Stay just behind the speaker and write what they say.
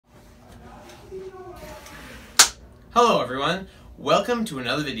Hello everyone, welcome to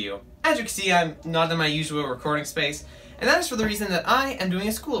another video. As you can see, I'm not in my usual recording space, and that is for the reason that I am doing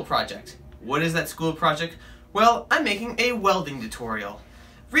a school project. What is that school project? Well, I'm making a welding tutorial.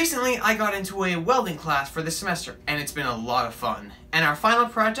 Recently, I got into a welding class for this semester, and it's been a lot of fun. And our final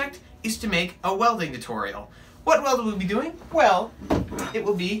project is to make a welding tutorial. What weld will we be doing? Well, it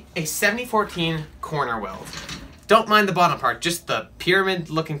will be a 7014 corner weld. Don't mind the bottom part, just the pyramid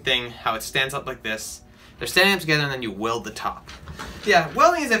looking thing, how it stands up like this. They're standing up together and then you weld the top. Yeah,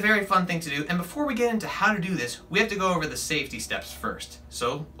 welding is a very fun thing to do, and before we get into how to do this, we have to go over the safety steps first.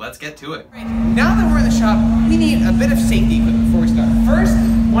 So, let's get to it. Right, now that we're in the shop, we need a bit of safety equipment before we start. First,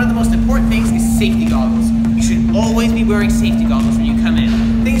 one of the most important things is safety goggles. You should always be wearing safety goggles when you come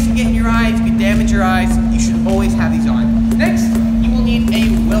in. Things can get in your eyes, can damage your eyes, you should always have these on. Next, you will need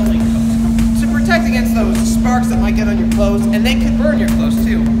a welding coat to protect against those sparks that might get on your clothes, and they could burn your clothes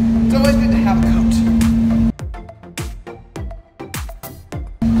too. It's always good to have a coat.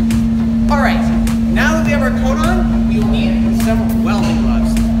 Alright, now that we have our coat on, we will need some welding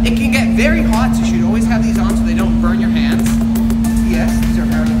gloves. It can get very hot, so you should always have these on so they don't burn your hands. Yes, these are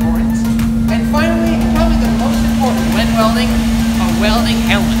very important. And finally, probably the most important when welding, a welding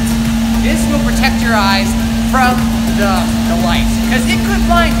helmet. This will protect your eyes from the light, because it could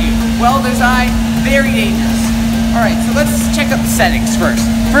blind you. Welder's eye, very dangerous. Alright, so let's check out the settings first.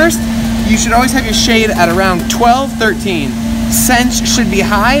 First, you should always have your shade at around 12-13. Sense should be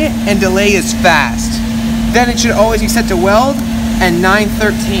high and delay is fast. Then it should always be set to weld and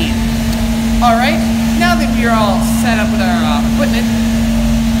 9-13. Alright, now that we are all set up with our equipment,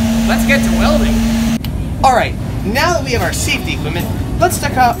 let's get to welding. Alright, now that we have our safety equipment, let's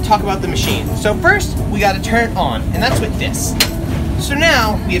talk about the machine. So first, we got to turn it on, and that's with this. So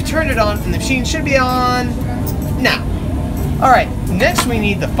now, we have turned it on, and the machine should be on now. Alright, next we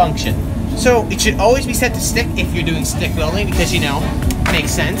need the function. So it should always be set to stick if you're doing stick welding, because, you know,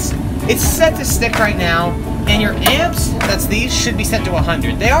 makes sense. It's set to stick right now, and your amps, that's these, should be set to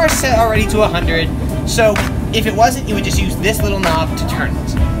 100. They are set already to 100, so if it wasn't, you would just use this little knob to turn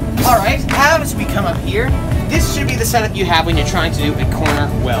it. Alright, as we come up here, this should be the setup you have when you're trying to do a corner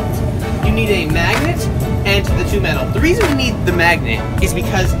weld. You need a magnet and the two metal. The reason we need the magnet is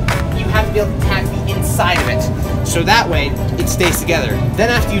because you have to be able to tack the inside of it, so that way it stays together. Then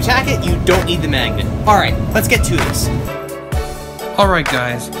after you tack it, you don't need the magnet. Alright, let's get to this. Alright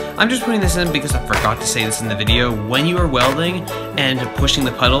guys, I'm just putting this in because I forgot to say this in the video. When you are welding and pushing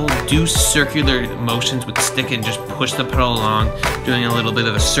the puddle, do circular motions with the stick and just push the puddle along, doing a little bit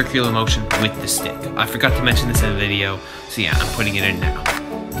of a circular motion with the stick. I forgot to mention this in the video, so yeah, I'm putting it in now.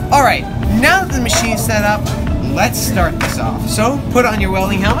 Alright, now that the machine's set up, let's start this off. So, put on your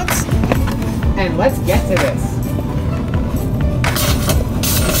welding helmets, and let's get to this.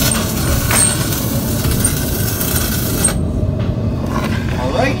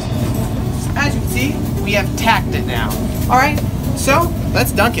 Alright, as you can see, we have tacked it now. Alright, so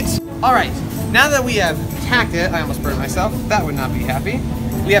let's dunk it. Alright, now that we have tacked it, I almost burned myself, that would not be happy.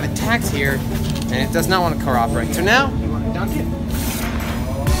 We have it tacked here, and it does not want to cooperate. So now, you want to dunk it,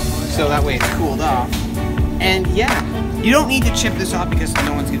 so that way it's cooled off. And yeah, you don't need to chip this off because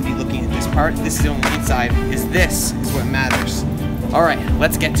no one's going to be looking at this part. This is the only inside, this is what matters. Alright,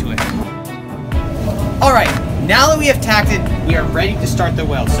 let's get to it. Alright, now that we have tacked it, we are ready to start the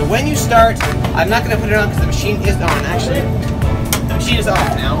weld. So when you start, I'm not going to put it on because the machine is on. Actually, the machine is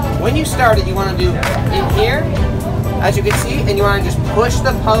off now. When you start it, you want to do in here, as you can see, and you want to just push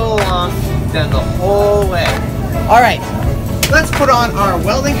the puddle along the whole way. Alright, let's put on our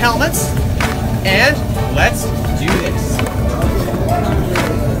welding helmets, and let's do this.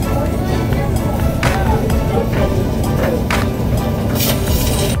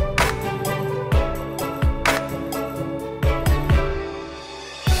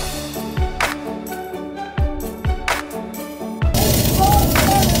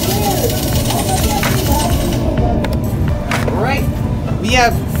 Alright, we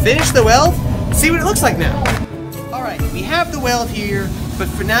have finished the weld. See what it looks like now. Alright, we have the weld here, but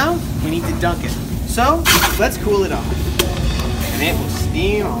for now, we need to dunk it. So, let's cool it off. And it will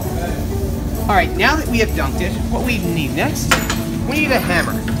steam off. Alright, now that we have dunked it, what we need next, we need a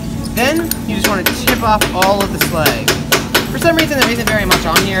hammer. Then, you just want to chip off all of the slag. For some reason, there isn't very much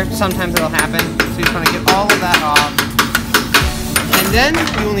on here. Sometimes it'll happen. So you just want to get all of that off. And then,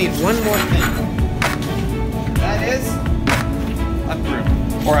 you will need one more thing. That is a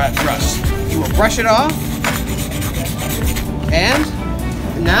broom, or a brush. You will brush it off. And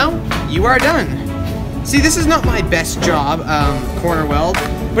now, you are done. See, this is not my best job, corner weld,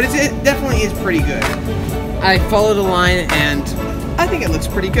 but it definitely is pretty good. I followed a line and I think it looks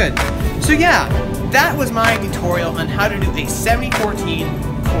pretty good. So yeah, that was my tutorial on how to do a 7014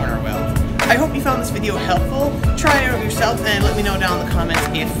 corner weld. I hope you found this video helpful. Try it out yourself and let me know down in the comments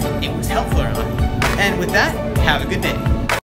if it was helpful or not. And with that, have a good day.